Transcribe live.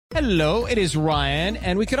Hello, it is Ryan,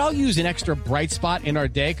 and we could all use an extra bright spot in our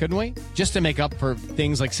day, couldn't we? Just to make up for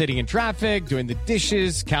things like sitting in traffic, doing the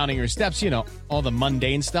dishes, counting your steps, all the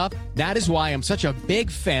mundane stuff. That is why I'm such a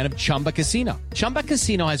big fan of Chumba Casino. Chumba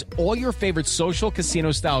Casino has all your favorite social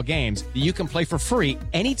casino-style games that you can play for free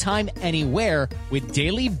anytime, anywhere with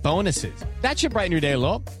daily bonuses. That should brighten your day a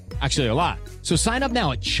little. Actually, a lot. So sign up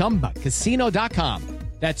now at ChumbaCasino.com.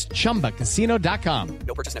 That's ChumbaCasino.com.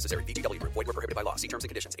 No purchase necessary. VGW Group. Void where prohibited by law. See terms and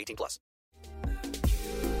conditions. 18+.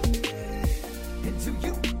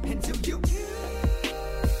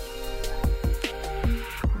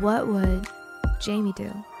 What would Jamie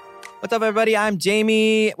do? What's up, everybody? I'm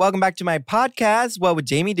Jamie. Welcome back to my podcast, What Would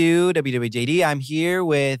Jamie Do? WWJD. I'm here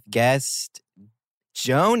with guest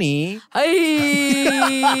Joni.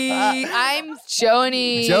 Hi, I'm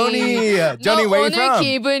Joni. Joni, where you from?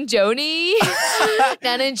 기분 Joni.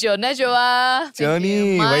 나는 좋나 좋아.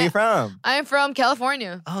 Joni, where you from? I'm from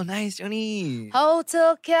California. Oh, nice, Joni.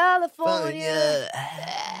 Hotel California.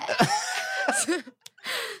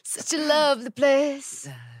 Such a lovely place.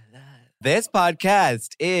 This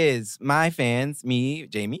podcast is my fans, me,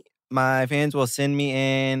 Jamie. My fans will send me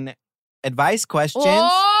in advice questions.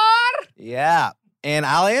 What? Yeah. And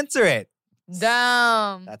I'll answer it.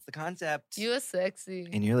 Damn. That's the concept. You are sexy.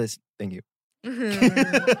 And you're listening. Thank you.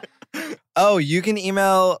 Oh, you can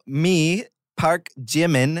email me, Park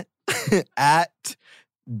Jimin, at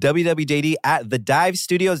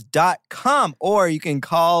wwjd@thedivestudios.com, or you can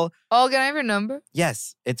call. Oh, can I have your number?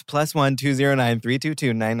 Yes, it's +1 209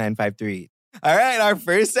 322 9953. All right, our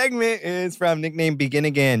first segment is from nickname Begin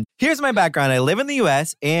Again. Here's my background. I live in the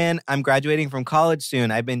U.S. and I'm graduating from college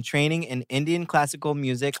soon. I've been training in Indian classical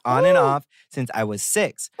music on and off since I was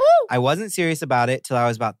 6. Woo! I wasn't serious about it till I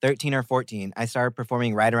was about 13 or 14. I started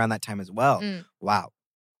performing right around that time as well. Wow.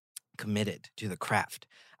 Committed to the craft.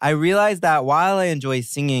 I realized that while I enjoy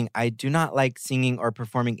singing, I do not like singing or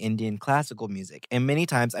performing Indian classical music. And many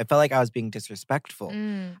times I felt like I was being disrespectful.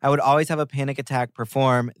 I would always have a panic attack,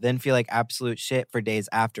 perform, then feel like absolute shit for days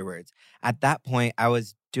afterwards. At that point, I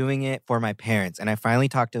was doing it for my parents, and I finally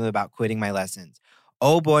talked to them about quitting my lessons.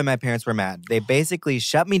 Oh boy, my parents were mad. They basically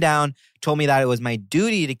shut me down, told me that it was my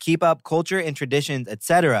duty to keep up culture and traditions,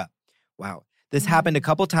 etc. Wow. This happened a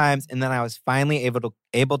couple times, and then I was finally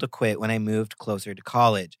able to quit when I moved closer to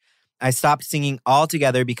college. I stopped singing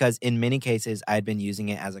altogether because in many cases, I had been using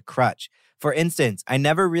it as a crutch. For instance, I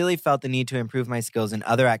never really felt the need to improve my skills in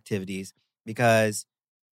other activities because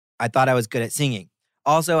I thought I was good at singing.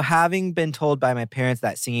 Also, having been told by my parents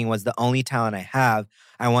that singing was the only talent I have,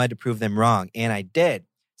 I wanted to prove them wrong, and I did.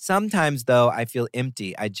 Sometimes, though, I feel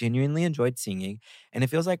empty. I genuinely enjoyed singing, and it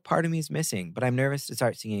feels like part of me is missing, but I'm nervous to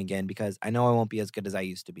start singing again because I know I won't be as good as I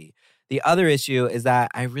used to be. The other issue is that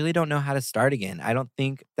I really don't know how to start again. I don't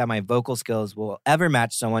think that my vocal skills will ever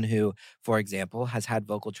match someone who, for example, has had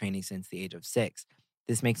vocal training since the age of 6.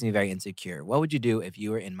 This makes me very insecure. What would you do if you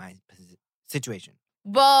were in my situation?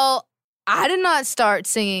 Well, I did not start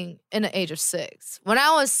singing in the age of 6. When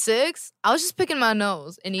I was 6, I was just picking my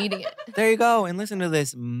nose and eating it. There you go. And listen to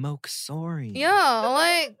this Moksori.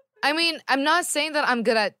 Yeah, I'm not saying that I'm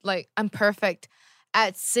good at, I'm perfect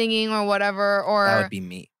at singing or whatever, or... That would be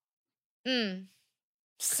me.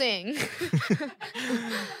 Sing.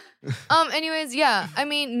 Anyways, yeah.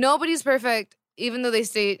 Nobody's perfect, even though they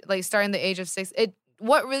start in the age of 6.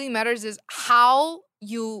 What really matters is how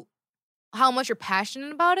much you're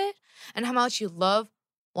passionate about it and how much you love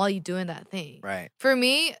while you're doing that thing. Right. For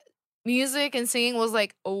me, music and singing was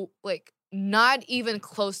not even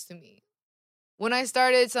close to me. When I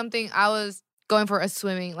started something, I was going for a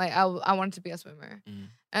swimming. I wanted to be a swimmer.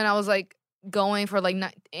 And I was going for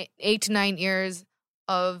 8 to 9 years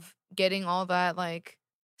of getting all that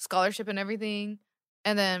scholarship and everything.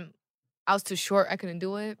 And then I was too short. I couldn't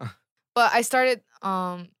do it. But I started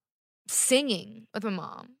singing with my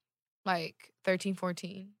mom, 13,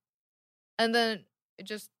 14. And then I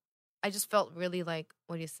just felt really what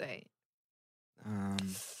do you say?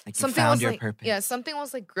 You found your purpose. Yeah, something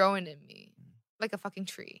was growing in me, like a fucking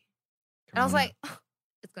tree. And I was like,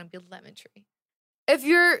 it's going to be a lemon tree. If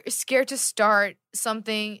you're scared to start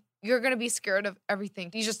something, you're going to be scared of everything.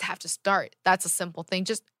 You just have to start. That's a simple thing.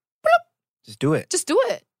 Just do it. Just do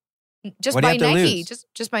it. Just buy Nike.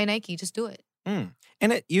 Just buy Nike. Just do it. And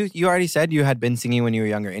you already said you had been singing when you were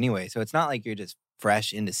younger anyway, so it's not like you're just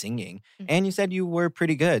fresh into singing. And you said you were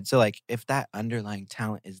pretty good. So if that underlying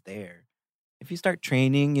talent is there, if you start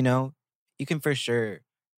training, you can for sure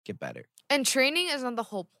get better. And training is not the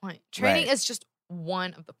whole point. Training is just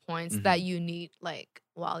one of the points that you need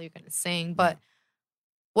while you're going to sing. But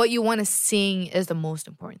what you want to sing is the most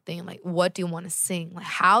important thing. Like, what do you want to sing? Like,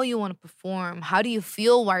 how you want to perform? How do you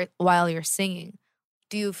feel while you're singing?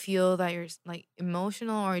 Do you feel that you're like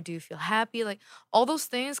emotional, or do you feel happy? Like, all those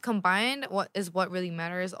things combined, what really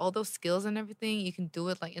matters. All those skills and everything, you can do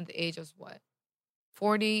it like in the age of what,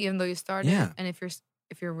 40, even though you started. Yeah. And if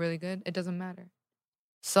you're really good, it doesn't matter.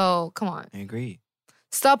 So come on, I agree.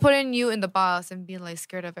 stop putting you in the box and being like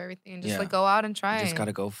scared of everything. Just Yeah. like go out and try. You just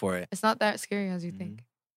gotta go for it. It's not that scary as you think.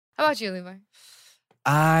 How about you, Levi?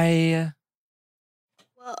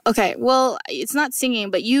 Well, it's not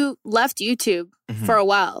singing, but you left YouTube for a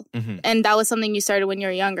while. And that was something you started when you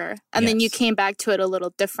were younger. And then you Yes. came back to it a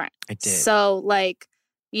little different. I did. So, like,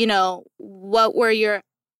 you know, what were your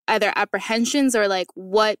either apprehensions or, like,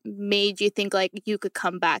 what made you think, like, you could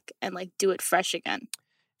come back and, like, do it fresh again?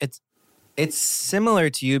 It's similar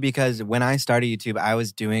to you because when I started YouTube, I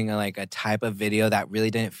was doing a type of video that really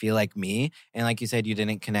didn't feel like me. And like you said, you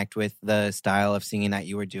didn't connect with the style of singing that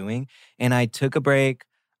you were doing. And I took a break.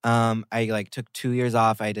 I took 2 years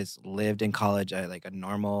off. I just lived in college, like a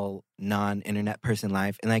normal non-internet person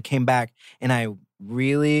life. And I came back and I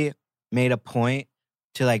really made a point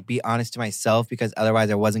to like be honest to myself because otherwise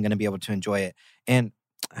I wasn't going to be able to enjoy it. And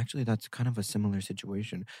actually, that's kind of a similar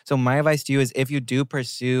situation. So my advice to you is if you do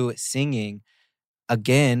pursue singing,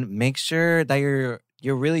 again, make sure that you're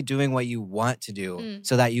really doing what you want to do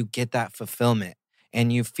so that you get that fulfillment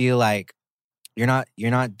and you feel like you're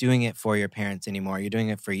not doing it for your parents anymore. You're doing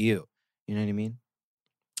it for you. You know what I mean?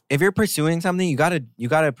 If you're pursuing something, you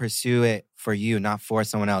gotta pursue it for you, not for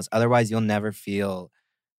someone else. Otherwise, you'll never feel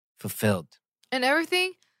fulfilled. And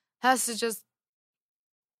everything has to just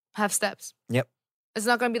have steps. Yep. It's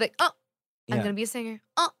not going to be like, I'm Yeah. going to be a singer.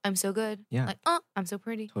 I'm so good. Yeah. Like, I'm so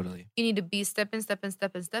pretty. Totally. You need to be step in.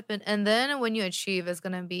 And then when you achieve, it's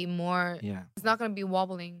going to be more, Yeah. it's not going to be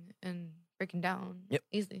wobbling and breaking down Yep.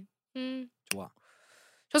 easily. 좋아.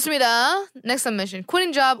 좋습니다. Next submission.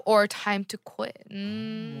 Quitting job or time to quit?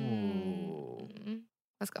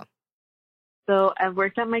 Let's go. So I've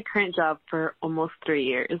worked at my current job for almost 3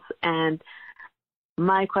 years. And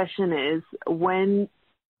my question is,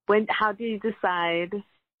 how do you decide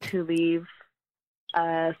to leave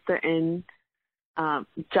a certain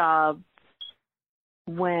job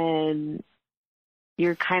when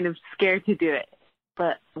you're kind of scared to do it?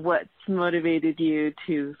 But what's motivated you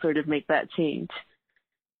to sort of make that change?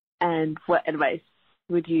 And what advice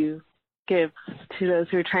would you give to those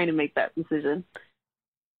who are trying to make that decision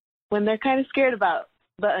when they're kind of scared about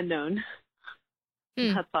the unknown?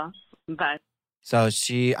 That's all. Bye. So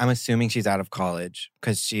I'm assuming she's out of college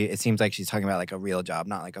because it seems like she's talking about like a real job,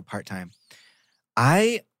 not like a part-time.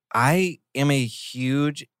 I am a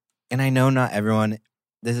huge, and I know not everyone,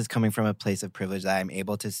 this is coming from a place of privilege that I'm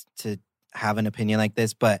able to have an opinion like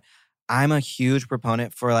this, but I'm a huge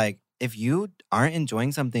proponent for like, if you aren't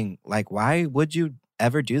enjoying something, like why would you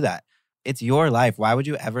ever do that? It's your life. Why would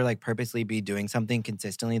you ever like purposely be doing something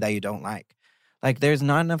consistently that you don't like? Like there's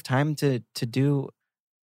not enough time to do.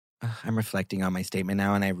 I'm reflecting on my statement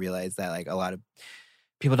now and I realize that like a lot of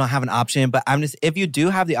people don't have an option, but if you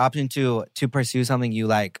do have the option to pursue something you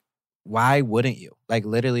like, why wouldn't you? Like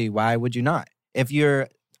literally, why would you not? If you're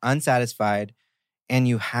unsatisfied and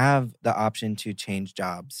you have the option to change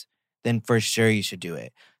jobs, then for sure you should do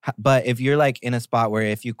it. But if you're like in a spot where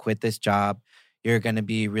if you quit this job, you're going to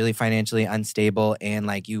be really financially unstable and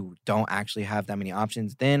like you don't actually have that many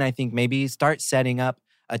options, then I think maybe start setting up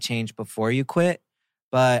a change before you quit.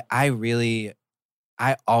 But I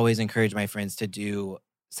always encourage my friends to do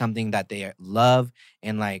something that they love.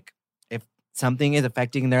 And like, if something is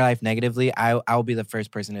affecting their life negatively, I'll be the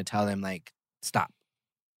first person to tell them like, stop.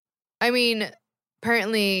 I mean,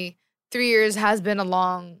 apparently 3 years has been a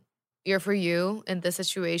long year for you in this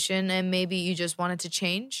situation. And maybe you just wanted to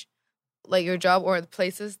change like your job or the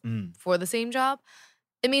places for the same job.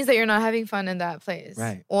 It means that you're not having fun in that place.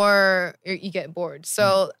 Right. Or you get bored.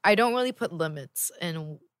 So I don't really put limits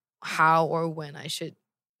in how or when I should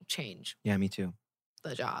change Yeah, me too.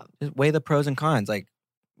 the job. Just weigh the pros and cons. Like,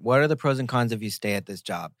 what are the pros and cons if you stay at this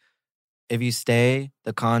job? If you stay,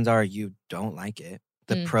 the cons are you don't like it.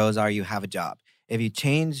 The pros are you have a job. If you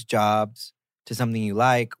change jobs to something you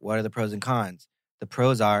like, what are the pros and cons? The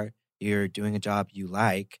pros are you're doing a job you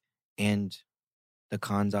like, and the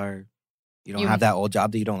cons are you don't have that old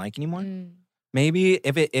job that you don't like anymore. Maybe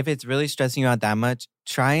if it's really stressing you out that much,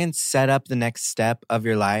 try and set up the next step of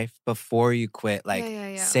your life before you quit.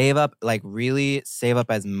 Like save up, like really save up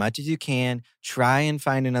as much as you can. Try and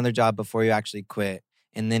find another job before you actually quit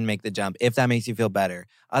and then make the jump if that makes you feel better.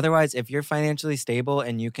 Otherwise, if you're financially stable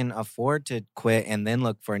and you can afford to quit and then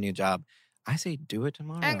look for a new job, I say do it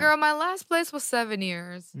tomorrow. And girl, my last place was 7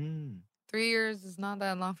 years. Mm. 3 years is not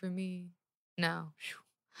that long for me. No.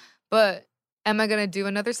 But am I going to do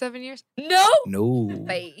another 7 years? No. No.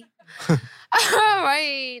 Bye. All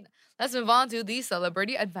right. Let's move on to the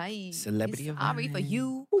celebrity advice. Celebrity Sorry for advice.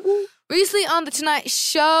 you. Recently on The Tonight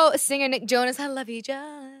Show, singer Nick Jonas, I love you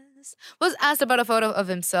just, was asked about a photo of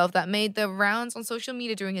himself that made the rounds on social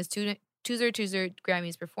media during his Tuesday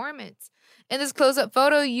Grammys performance. In this close-up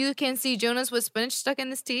photo, you can see Jonas with spinach stuck in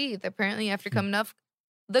his teeth. Apparently, after coming off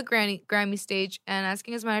the Grammy stage and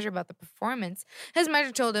asking his manager about the performance, his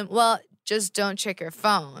manager told him, well, just don't check your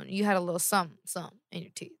phone. You had a little something in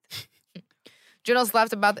your teeth. Jonas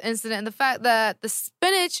laughed about the incident and the fact that the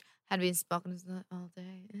spinach had been spoken all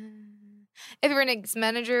day. If you were Nick's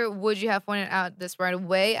manager, would you have pointed out this right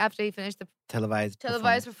away after he finished the Televised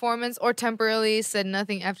performance, or temporarily said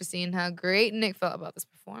nothing after seeing how great Nick felt about this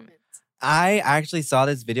performance? I actually saw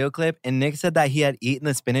this video clip, and Nick said that he had eaten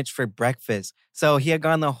the spinach for breakfast. So he had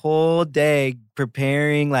gone the whole day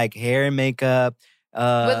preparing like hair and makeup, With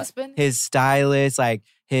the spinach? his stylist,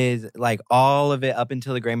 all of it up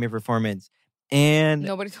until the Grammy performance. And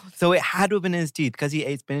Nobody told him. so it had to have been in his teeth because he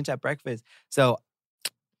ate spinach at breakfast.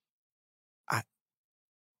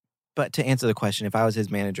 But to answer the question, if I was his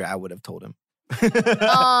manager, I would have told him.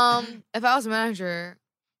 If I was a manager,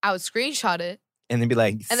 I would screenshot it. And then be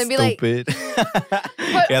like, And then be like, stupid.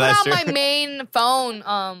 Put on my main phone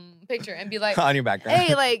picture and be like, on your background.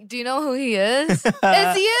 hey, like, do you know who he is?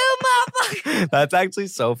 It's you, motherfucker. That's actually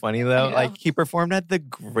so funny, though. Yeah. Like, he performed at the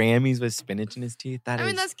Grammys with spinach in his teeth. I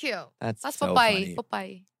mean, that's cute. That's That's so Popeye. funny.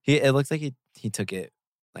 Popeye. It looks like he took it,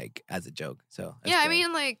 like, as a joke. So that's Yeah, I good.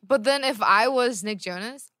 mean, like, but then if I was Nick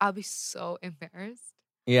Jonas, I'd be so embarrassed.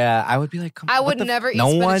 Yeah, I would be like, I what would never eat No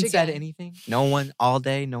spinach one said again. anything? No one, all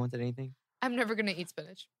day, no one said anything? I'm never gonna eat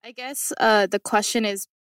spinach. I guess the question is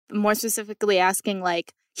more specifically asking,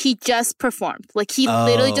 like, he just performed. Like, he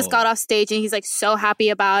literally just Oh. got off stage and he's, like, so happy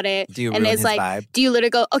about it. Do you and ruin it's his like, vibe? do you literally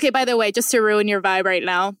go, okay, by the way, just to ruin your vibe right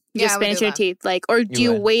now, Yeah, just I would spinach do in your that. teeth? Like, or do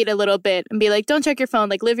you would. wait a little bit and be like, don't check your phone,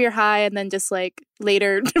 like, live your high, and then just, like,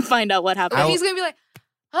 later find out what happened? Like, he's gonna be like,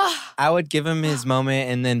 ah. I would give him his moment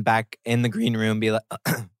and then back in the green room be like,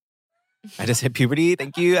 I just hit puberty.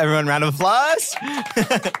 Thank you. Everyone, round of applause.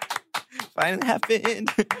 Finally happened.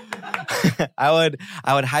 I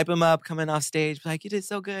would hype him up coming off stage, be like, you did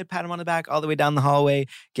so good, pat him on the back all the way down the hallway,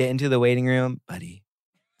 get into the waiting room. Buddy,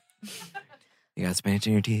 you got spinach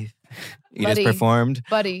in your teeth. You Buddy. just performed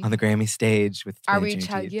Buddy, on the Grammy stage with are spinach we in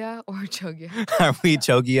your teeth. Chagya or Chogya? Are we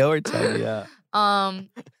Chogio or Chogya?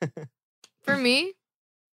 For me,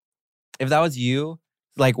 If that was you,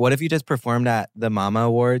 like, what if you just performed at the Mama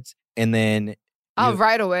Awards and then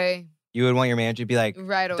right away, you would want your manager to be like,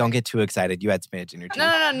 right away. don't get too excited. You had spinach in your teeth.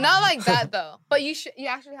 No, not like that though. But you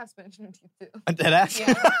actually have spinach in your teeth too. Deadass?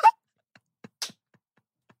 Yeah.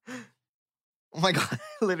 Oh my God.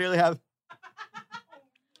 I literally have.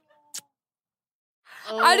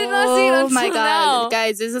 I did not see it Oh until my God. now.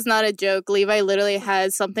 Guys, this is not a joke. Levi literally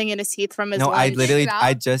has something in his teeth from his No, I lunch. literally, Take it out?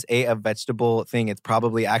 I just ate a vegetable thing. It's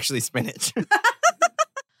probably actually spinach.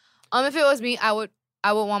 If it was me, I would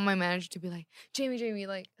want my manager to be like, Jamie,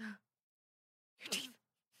 like, your teeth.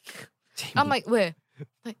 I'm like, wait,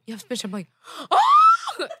 like, you have spinach. I'm like,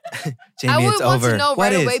 oh! Jamie, I would it's want over. to know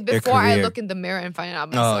What right is away their before I career? look in the mirror and find out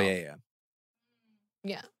myself. Oh, yeah.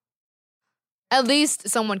 Yeah. At least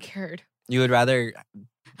someone cared. You would rather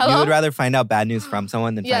Hello? find out bad news from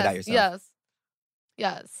someone than find out yourself.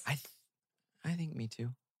 Yes. I think me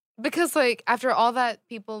too. Because like after all that,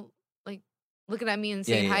 people like looking at me and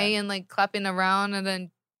saying Yeah. hi and like clapping around, and then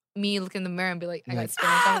me look in the mirror and be like, I got Like,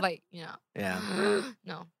 spinach. I'm like, Yeah.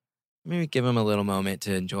 no. Maybe give him a little moment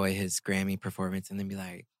to enjoy his Grammy performance and then be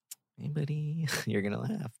like, hey, buddy, you're going to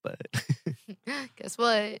laugh, but Guess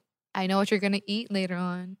what? I know what you're gonna eat later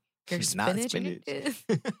on. Your It's not spinach. and your spinach.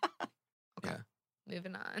 teeth. Okay. Yeah.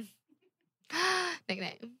 Moving on.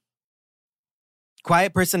 Nickname.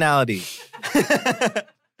 Quiet personality.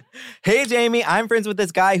 Hey, Jamie, I'm friends with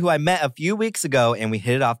this guy who I met a few weeks ago and we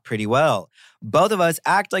hit it off pretty well. Both of us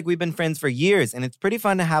act like we've been friends for years and it's pretty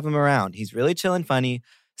fun to have him around. He's really chill and funny.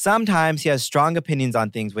 Sometimes he has strong opinions on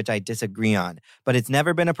things which I disagree on, but it's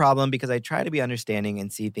never been a problem because I try to be understanding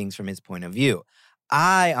and see things from his point of view.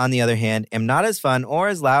 I, on the other hand, am not as fun or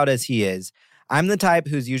as loud as he is. I'm the type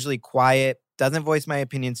who's usually quiet, doesn't voice my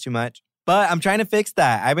opinions too much. But I'm trying to fix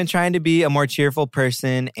that. I've been trying to be a more cheerful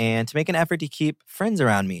person and to make an effort to keep friends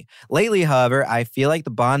around me. Lately, however, I feel like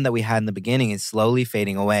the bond that we had in the beginning is slowly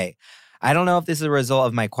fading away. I don't know if this is a result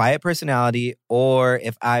of my quiet personality or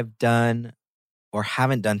if I've done or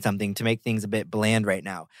haven't done something to make things a bit bland right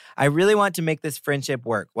now. I really want to make this friendship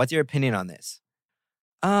work. What's your opinion on this?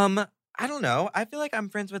 I don't know. I feel like I'm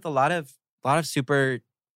friends with a lot of super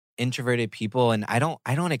introverted people, and I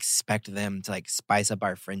don't expect them to like spice up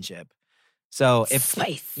our friendship. So if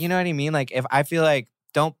you know what I mean, like if I feel like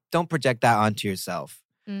don't project that onto yourself.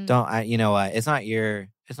 You know what? It's not your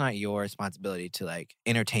responsibility to like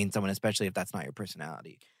entertain someone, especially if that's not your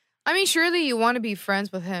personality. I mean, surely you want to be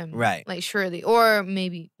friends with him. Right. Like, surely. Or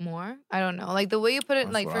maybe more. I don't know. Like, the way you put it,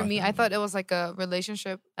 Or like, for me, I thought it was like a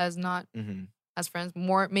relationship as not as friends.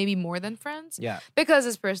 Maybe more than friends. Yeah. Because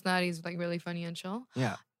his personality is, like, really funny and chill.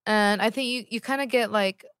 Yeah. And I think you kind of get,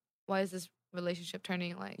 like, why is this relationship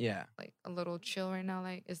turning, like, Yeah. like a little chill right now?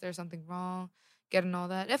 Like, is there something wrong? Getting all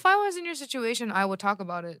that. If I was in your situation, I would talk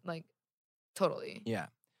about it, like, totally. Yeah.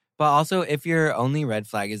 But also, if your only red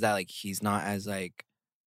flag is that, like, he's not as, like,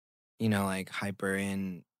 you know, like hyper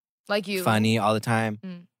and like you funny all the time.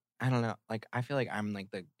 Mm. I don't know. Like I feel like I'm like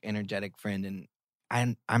the energetic friend,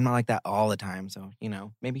 and I'm not like that all the time. So you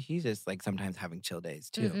know, maybe he's just like sometimes having chill days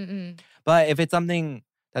too. Mm-mm-mm. But if it's something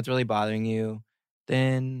that's really bothering you,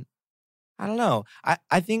 then I don't know.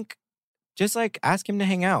 I think just like ask him to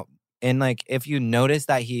hang out, and like if you notice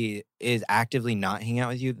that he is actively not hanging out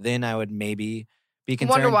with you, then I would maybe be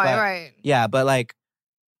concerned. Wonder why, but, right? Yeah, but like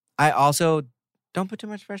I also don't put too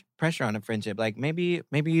much pressure on a friendship. Like maybe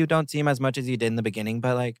you don't see him as much as you did in the beginning,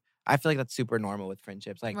 but like I feel like that's super normal with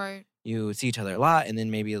friendships. Like Right. you see each other a lot, and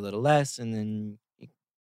then maybe a little less, and then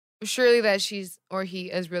Surely that she's or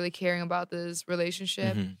he is really caring about this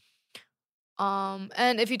relationship.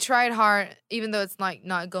 And if you tried hard, even though it's like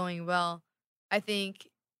not going well, I think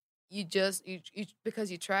you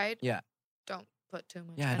because you tried. Yeah. Don't put too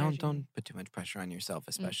much. yeah, energy. don't put too much pressure on yourself,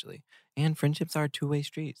 especially. And friendships are a two-way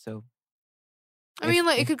street, so I mean,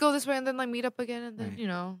 like it could go this way and then like meet up again and then Right. you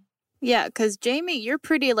know. Yeah, because Jamie, you're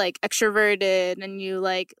pretty like extroverted and you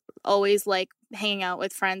like always like hanging out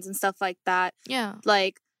with friends and stuff like that. Yeah.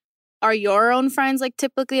 Like, are your own friends like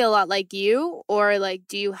typically a lot like you? Or like,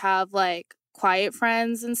 do you have like quiet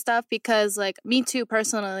friends and stuff? Because like me too,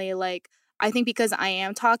 personally, like I think because I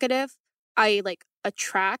am talkative, I like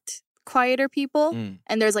attract quieter people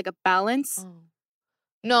and there's like a balance. Oh.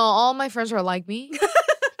 No, all my friends are like me.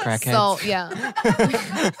 crackheads. So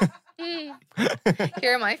yeah.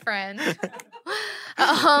 You're my friend.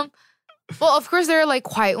 Well, of course there are like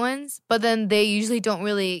quiet ones, but then they usually don't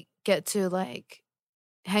really get to like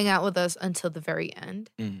hang out with us until the very end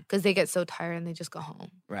because they get so tired and they just go home.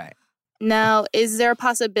 Right. Now, is there a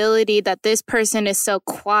possibility that this person is so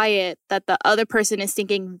quiet that the other person is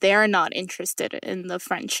thinking they're not interested in the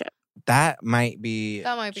friendship? That might be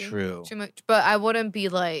true. true. Too much, but I wouldn't be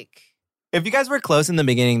like. If you guys were close in the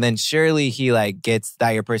beginning, then surely he like gets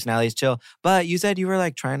that your personality is chill. But you said you were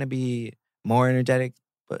like trying to be more energetic,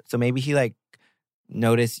 but so maybe he like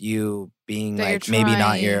noticed you being That you're like maybe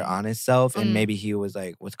not your trying. honest self, and maybe he was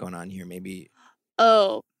like, "What's going on here?" Maybe.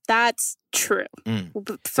 Oh, that's true.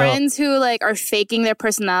 Friends who like are faking their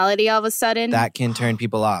personality all of a sudden. That can turn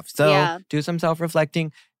people off. So Yeah. do some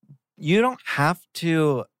self-reflecting. You don't have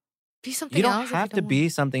to. Be something You don't else. if have to want. be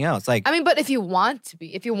something else. Like, I mean, but if you want to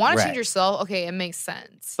be, if you want to Right. change yourself, okay, it makes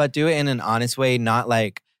sense. but do it in an honest way, not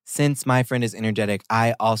like, since my friend is energetic,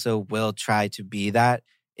 I also will try to be that.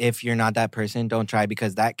 If you're not that person, don't try,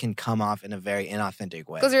 because that can come off in a very inauthentic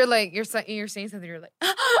way. Because you're like you're saying something, you're like,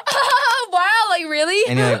 wow, like really?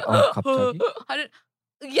 And you're like, oh, cup talkie? How did?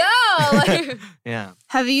 Yeah, like Yeah.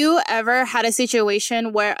 Have you ever had a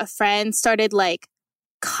situation where a friend started like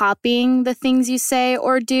copying the things you say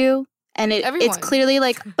or do? And it's Everyone. clearly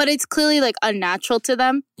like, but it's clearly like unnatural to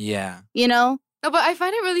them, Yeah. you know? no, but I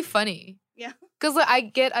find it really funny. Yeah. Because like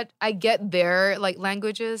I get their like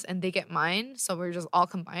languages and they get mine, so we're just all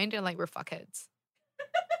combined and like we're fuckheads.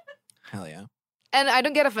 Hell yeah. And I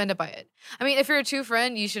don't get offended by it. I mean, if you're a true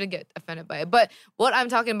friend, you shouldn't get offended by it. But what I'm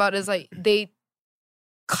talking about is like they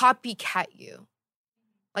copycat you,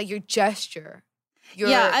 like your gesture.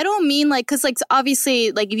 Yeah, I don't mean like, because like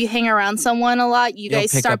obviously like if you hang around someone a lot, you You'll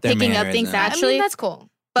guys pick start up their picking up things mannerisms. naturally. I mean, that's cool.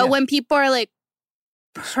 But Yeah. when people are like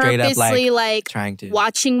Straight up, purposely like Trying to.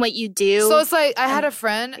 watching what you do. So it's like I had a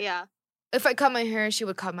friend. yeah. If I cut my hair, she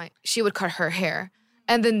would cut her hair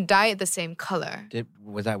and then dye it the same color.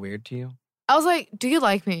 Was that weird to you? I was like, "Do you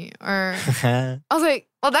like me?" Or I was like,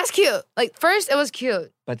 "Well, that's cute." Like first, it was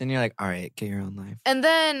cute, But then you're like, all right, get your own life. and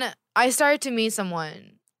then I started to meet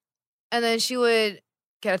someone, and then she would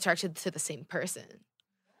get attracted to the same person.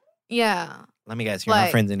 Yeah, Let me guess, you're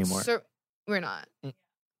not friends anymore. We're not. Mm.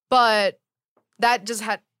 But that just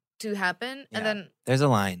had to happen, Yeah. and then There's a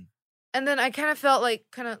line. I kind of felt like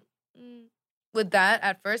with that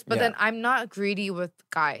at first, but Yeah. then I'm not greedy with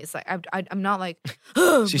guys. Like I'm not like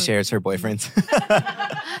She shares her boyfriends.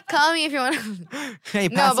 call me if you want. Hey,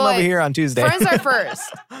 No, pass but, them over like, here on Tuesday. Friends are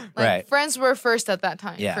first. Like, Right. friends were first at that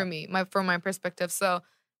time Yeah. for me, from my perspective. So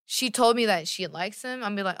she told me that she likes him.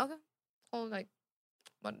 I'd be like, okay, cool, like,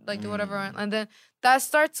 do whatever. And then that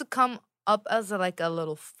starts to come up as a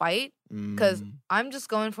little fight because I'm just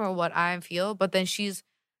going for what I feel. But then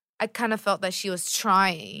I kind of felt that she was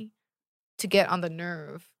trying to get on the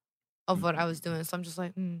nerve of what I was doing. So I'm just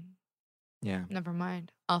like, Yeah. never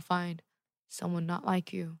mind. I'll find someone not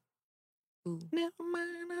like you. Ooh. Never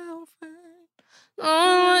mind, I'll find.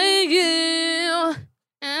 Like you.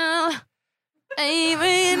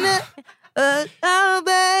 Even our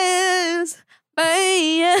best.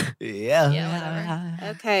 Yeah. Yeah,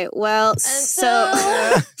 whatever. Okay, well, so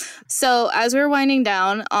as we're winding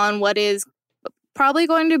down on what is probably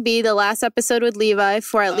going to be the last episode with Levi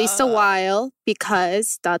for at least a while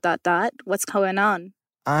because ... What's going on?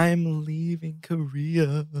 I'm leaving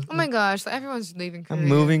Korea. Oh my gosh, everyone's leaving Korea. I'm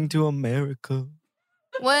moving to America.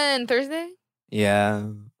 When? Thursday? Yeah.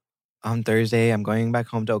 On Thursday, I'm going back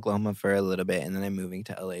home to Oklahoma for a little bit, and then I'm moving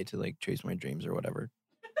to LA to chase my dreams or whatever.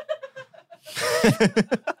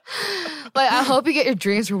 I hope you get your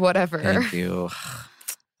dreams or whatever. Thank you.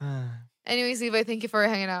 Anyways, Levi, thank you for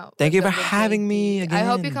hanging out. Thank with you for WWJD. having me I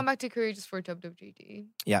hope you again. come back to Korea just for WWJD.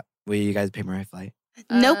 Yeah. Will you guys pay my flight?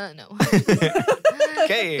 Nope. No.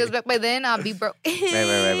 Okay. Because by then I'll be broke.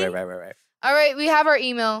 Right. All right, we have our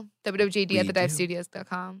email, wwjd We at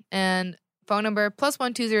thedivestudios.com. And phone number,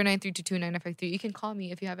 +1 209-322-9953. You can call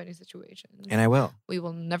me if you have any situations. And I will. We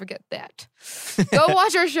will never get that. Go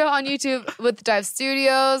watch our show on YouTube with The Dive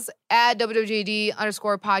Studios. At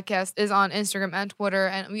WWJD_podcast is on Instagram and Twitter.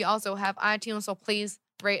 And we also have iTunes, so please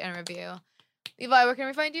rate and review. Levi, where can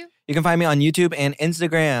we find you? You can find me on YouTube and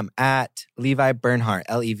Instagram at Levi Bernhardt,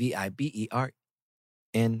 LeviBernhardt.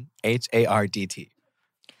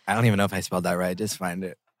 I don't even know if I spelled that right. Just find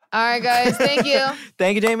it. All right, guys. Thank you.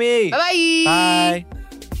 Thank you, Jamie. Bye-bye. Bye.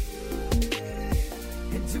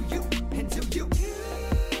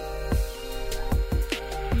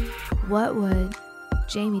 What would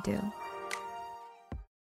Jamie do?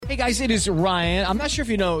 Hey guys, it is Ryan. I'm not sure if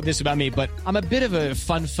you know this about me, but I'm a bit of a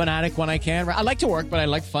fun fanatic when I can. I like to work, but I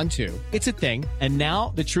like fun too. It's a thing. And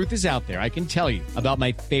now the truth is out there. I can tell you about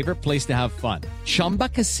my favorite place to have fun. Chumba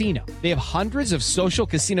Casino. They have hundreds of social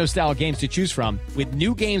casino style games to choose from with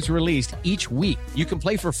new games released each week. You can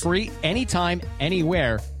play for free anytime,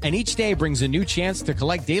 anywhere. And each day brings a new chance to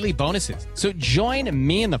collect daily bonuses. So join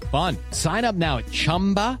me in the fun. Sign up now at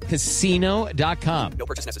ChumbaCasino.com. No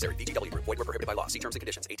purchase necessary. VGW Group. Void where prohibited by law. See terms and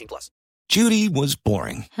conditions. 18+. Judy was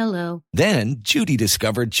boring. Hello. Then Judy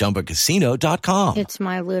discovered ChumbaCasino.com. It's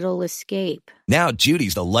my little escape. Now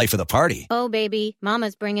Judy's the life of the party. Oh, baby,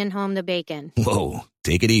 mama's bringing home the bacon. Whoa,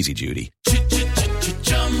 take it easy, Judy.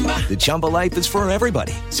 The Chumba life is for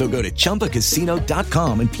everybody. So go to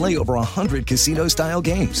ChumbaCasino.com and play over 100 casino-style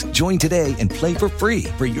games. Join today and play for free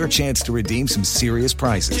for your chance to redeem some serious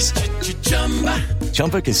prizes.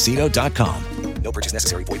 ChumbaCasino.com. No purchase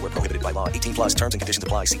necessary. Void where prohibited by law. 18+. Terms and conditions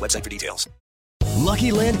apply. See website for details.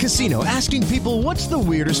 Lucky Land Casino, asking people, what's the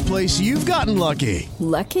weirdest place you've gotten lucky?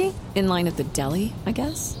 Lucky? In line at the deli, I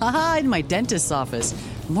guess? Aha, in my dentist's office.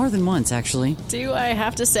 More than once, actually. Do I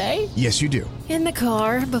have to say? Yes, you do. In the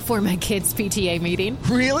car before my kids' PTA meeting.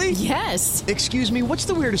 Really? Yes. Excuse me, what's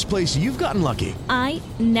the weirdest place you've gotten lucky? I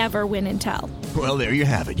never win and tell. Well, there you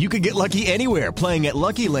have it. You can get lucky anywhere, playing at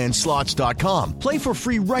LuckyLandSlots.com. Play for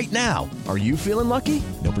free right now. Are you feeling lucky?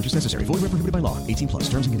 No purchase necessary. Void where prohibited by law. 18+.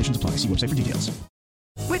 Terms and conditions apply. See website for details.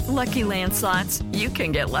 With Lucky Land Slots, you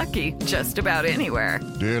can get lucky just about anywhere.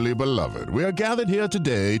 Dearly beloved, we are gathered here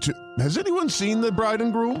today to... Has anyone seen the bride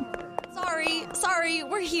and groom? Sorry,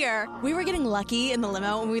 we're here. We were getting lucky in the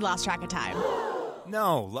limo and we lost track of time.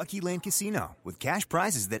 No, Lucky Land Casino, with cash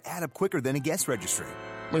prizes that add up quicker than a guest registry.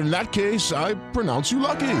 In that case, I pronounce you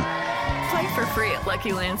lucky. Play for free at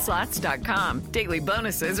LuckyLandSlots.com. Daily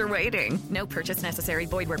bonuses are waiting. No purchase necessary.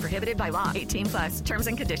 Void where prohibited by law. 18+. Terms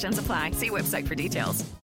and conditions apply. See website for details.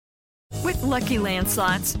 With Lucky Land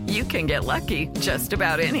Slots, you can get lucky just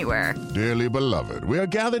about anywhere. Dearly beloved, we are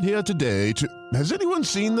gathered here today to... Has anyone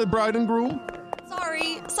seen the bride and groom?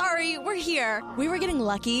 Sorry, we're here. We were getting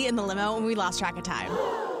lucky in the limo and we lost track of time.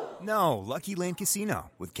 No, Lucky Land Casino,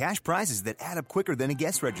 with cash prizes that add up quicker than a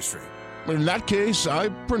guest registry. In that case, I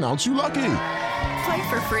pronounce you lucky. Play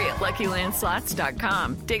for free at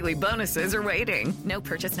LuckyLandSlots.com. Daily bonuses are waiting. No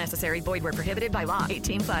purchase necessary. Void where prohibited by law.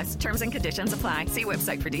 18+. Terms and conditions apply. See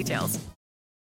website for details.